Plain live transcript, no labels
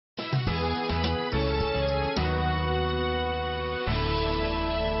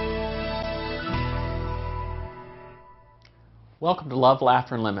Welcome to Love,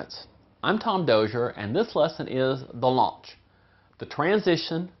 Laughter, and Limits. I'm Tom Dozier, and this lesson is the launch, the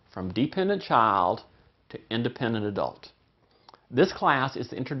transition from dependent child to independent adult. This class is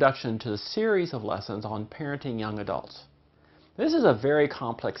the introduction to a series of lessons on parenting young adults. This is a very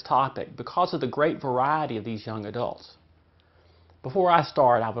complex topic because of the great variety of these young adults. Before I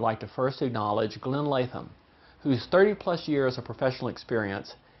start, I would like to first acknowledge Glenn Latham, whose 30-plus years of professional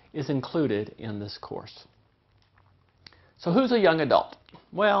experience is included in this course. So who's a young adult?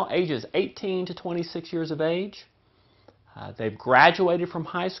 Well, ages 18 to 26 years of age. They've graduated from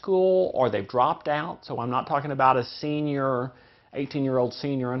high school or they've dropped out. So I'm not talking about a senior, 18-year-old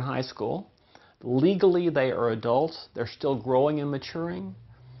senior in high school. Legally, they are adults. They're still growing and maturing.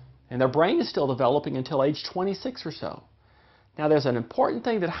 And their brain is still developing until age 26 or so. Now, there's an important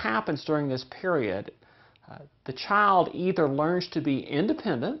thing that happens during this period. The child either learns to be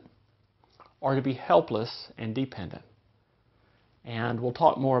independent or to be helpless and dependent. And we'll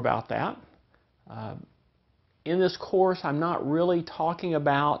talk more about that. In this course, I'm not really talking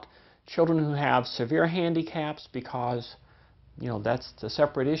about children who have severe handicaps because, that's a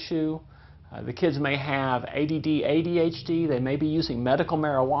separate issue. The kids may have ADD, ADHD, they may be using medical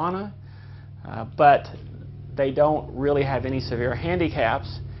marijuana, but they don't really have any severe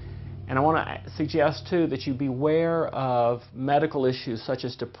handicaps. And I want to suggest, too, that you beware of medical issues such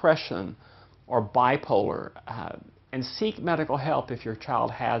as depression or bipolar, and seek medical help if your child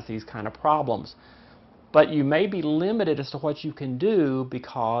has these kind of problems. But you may be limited as to what you can do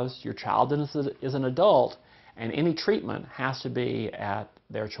because your child is an adult and any treatment has to be at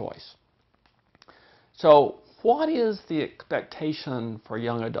their choice. So what is the expectation for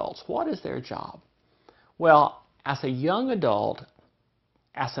young adults? What is their job? Well, as a young adult,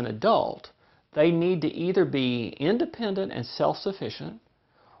 as an adult, they need to either be independent and self-sufficient,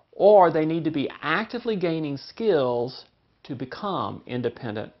 or they need to be actively gaining skills to become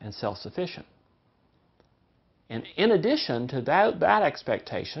independent and self-sufficient. And in addition to that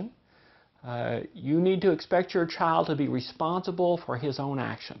expectation, you need to expect your child to be responsible for his own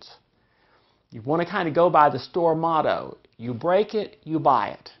actions. You want to kind of go by the store motto, you break it, you buy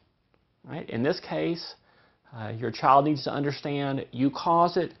it. Right? In this case, your child needs to understand you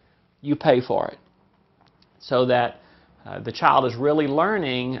cause it, you pay for it. So that the child is really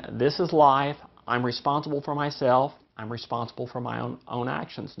learning, this is life, I'm responsible for myself, I'm responsible for my own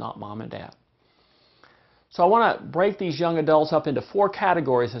actions, not mom and dad. So I want to break these young adults up into 4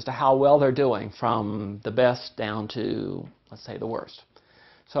 categories as to how well they're doing, from the best down to, let's say, the worst.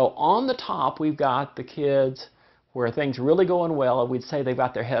 So on the top, we've got the kids where things are really going well, and we'd say they've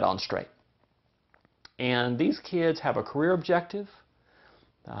got their head on straight. And these kids have a career objective,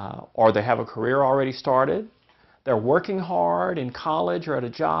 or they have a career already started. They're working hard in college or at a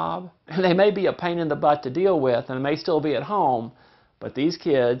job, and they may be a pain in the butt to deal with, and may still be at home, but these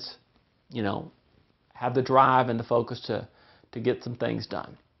kids, have the drive and the focus to get some things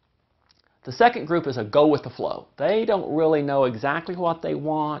done. The second group is a go with the flow. They don't really know exactly what they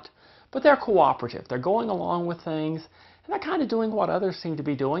want, but they're cooperative. They're going along with things, and they're kind of doing what others seem to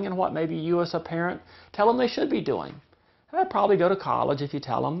be doing and what maybe you as a parent tell them they should be doing. They'll probably go to college if you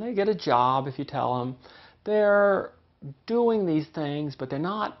tell them. They get a job if you tell them. They're doing these things, but they're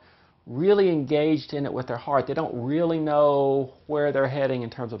not really engaged in it with their heart. They don't really know where they're heading in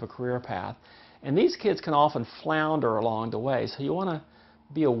terms of a career path. And these kids can often flounder along the way. So you want to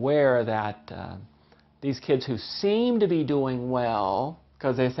be aware that these kids who seem to be doing well,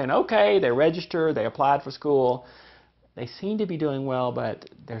 because they're saying, okay, they registered, they applied for school, they seem to be doing well, but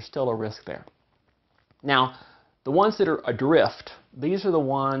there's still a risk there. Now, the ones that are adrift, these are the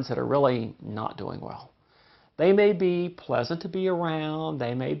ones that are really not doing well. They may be pleasant to be around.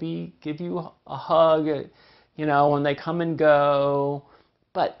 They may give you a hug, when they come and go.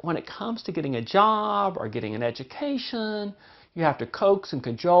 But when it comes to getting a job or getting an education, you have to coax and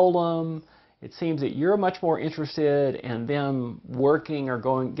cajole them. It seems that you're much more interested in them working or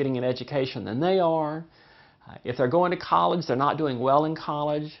getting an education than they are. If they're going to college, they're not doing well in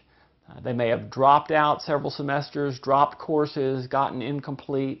college. They may have dropped out several semesters, dropped courses, gotten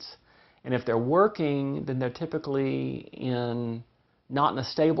incompletes. And if they're working, then they're typically not in a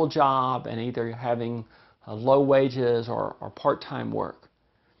stable job and either having low wages or part-time work.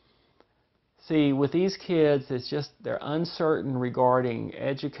 See, with these kids, it's just they're uncertain regarding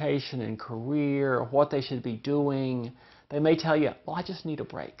education and career, what they should be doing. They may tell you, well, I just need a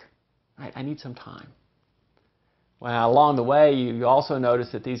break. Right? I need some time. Well, along the way, you also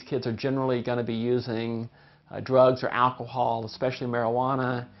notice that these kids are generally going to be using drugs or alcohol, especially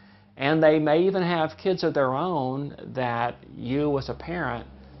marijuana. And they may even have kids of their own that you as a parent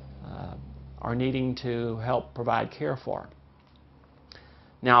are needing to help provide care for.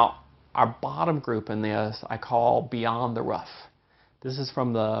 Now, our bottom group in this I call beyond the rough. This is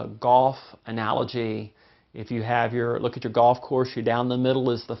from the golf analogy. If you have look at your golf course, you're down the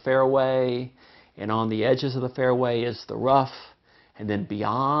middle is the fairway, and on the edges of the fairway is the rough, and then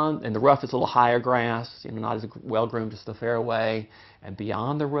beyond, and the rough is a little higher grass, not as well groomed as the fairway, and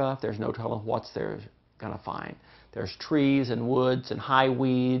beyond the rough, there's no telling what they're going to find. There's trees and woods and high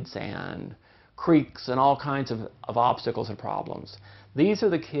weeds and creeks and all kinds of obstacles and problems. These are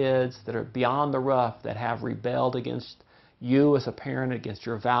the kids that are beyond the rough, that have rebelled against you as a parent, against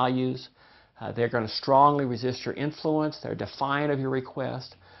your values. They're going to strongly resist your influence. They're defiant of your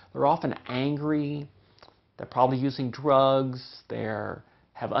request. They're often angry. They're probably using drugs. They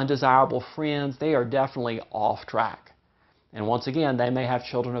have undesirable friends. They are definitely off track. And once again, they may have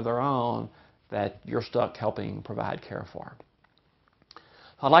children of their own that you're stuck helping provide care for.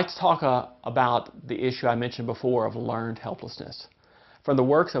 I'd like to talk about the issue I mentioned before of learned helplessness. From the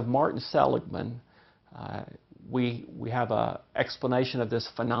works of Martin Seligman, we have an explanation of this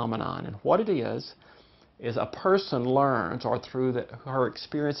phenomenon. And what it is a person learns, or through her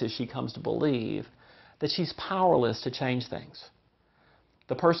experiences she comes to believe, that she's powerless to change things.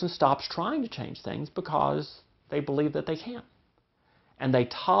 The person stops trying to change things because they believe that they can't. And they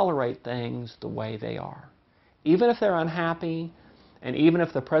tolerate things the way they are. Even if they're unhappy, and even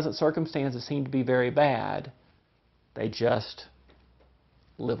if the present circumstances seem to be very bad, they just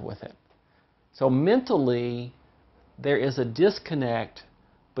live with it. So mentally, there is a disconnect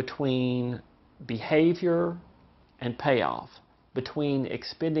between behavior and payoff, between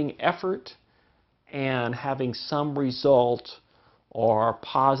expending effort and having some result or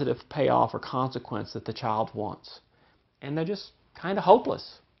positive payoff or consequence that the child wants. And they're just kind of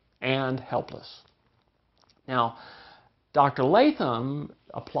hopeless and helpless. Now, Dr. Latham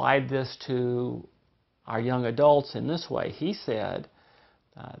applied this to our young adults in this way. He said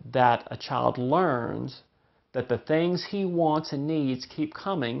that a child learns that the things he wants and needs keep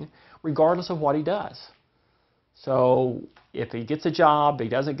coming regardless of what he does. So if he gets a job, he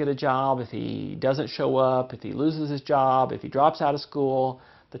doesn't get a job, if he doesn't show up, if he loses his job, if he drops out of school,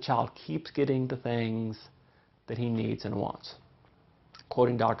 the child keeps getting the things that he needs and wants.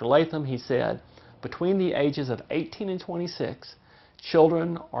 Quoting Dr. Latham, he said, between the ages of 18 and 26,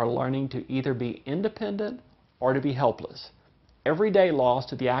 children are learning to either be independent or to be helpless. Every day lost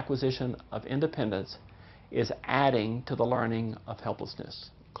to the acquisition of independence is adding to the learning of helplessness,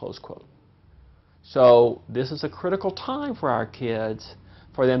 close quote. So this is a critical time for our kids,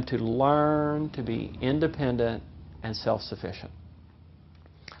 for them to learn to be independent and self-sufficient.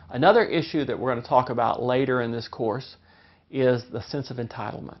 Another issue that we're going to talk about later in this course is the sense of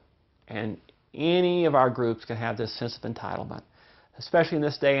entitlement. And any of our groups can have this sense of entitlement, especially in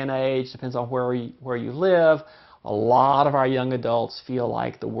this day and age. Depends on where you live. A lot of our young adults feel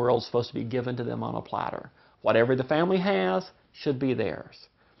like the world's supposed to be given to them on a platter. Whatever the family has should be theirs.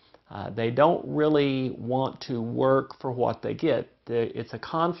 They don't really want to work for what they get. It's a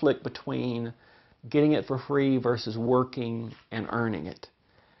conflict between getting it for free versus working and earning it.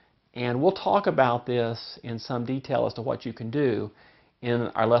 And we'll talk about this in some detail as to what you can do in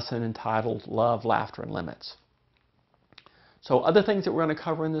our lesson entitled Love, Laughter, and Limits. So other things that we're going to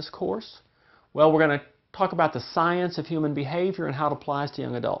cover in this course, well, we're going to talk about the science of human behavior and how it applies to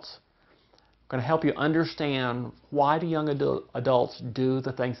young adults. We're going to help you understand why do young adults do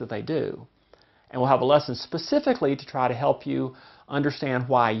the things that they do. And we'll have a lesson specifically to try to help you understand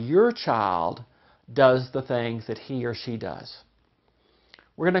why your child does the things that he or she does.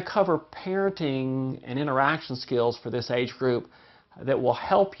 We're going to cover parenting and interaction skills for this age group that will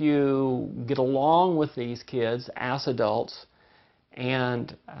help you get along with these kids as adults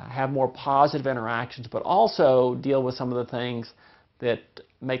and have more positive interactions, but also deal with some of the things that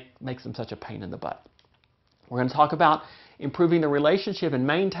makes them such a pain in the butt. We're going to talk about improving the relationship and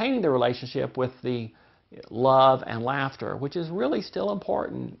maintaining the relationship with the love and laughter, which is really still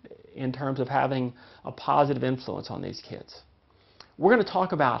important in terms of having a positive influence on these kids. We're going to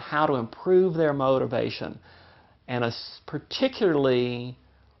talk about how to improve their motivation, and particularly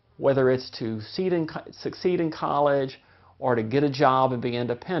whether it's to succeed in college or to get a job and be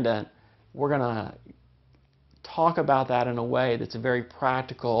independent. We're going to talk about that in a way that's very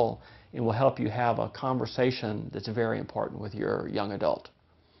practical and will help you have a conversation that's very important with your young adult.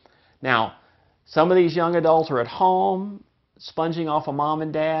 Now, some of these young adults are at home sponging off of mom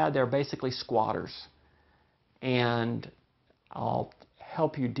and dad. They're basically squatters. And I'll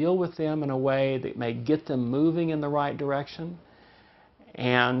help you deal with them in a way that may get them moving in the right direction.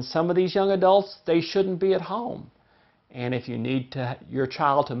 And some of these young adults, they shouldn't be at home. And if you need your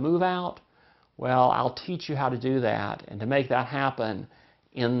child to move out, well, I'll teach you how to do that. And to make that happen,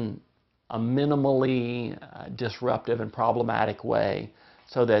 in a minimally disruptive and problematic way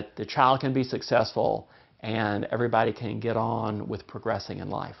so that the child can be successful and everybody can get on with progressing in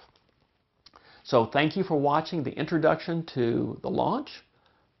life. So thank you for watching the introduction to the launch,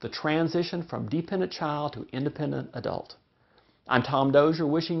 the transition from dependent child to independent adult. I'm Tom Dozier,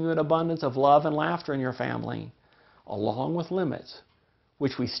 wishing you an abundance of love and laughter in your family, along with limits,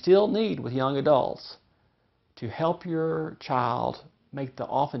 which we still need with young adults, to help your child make the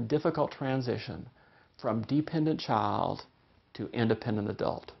often difficult transition from dependent child to independent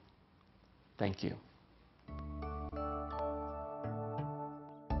adult. Thank you.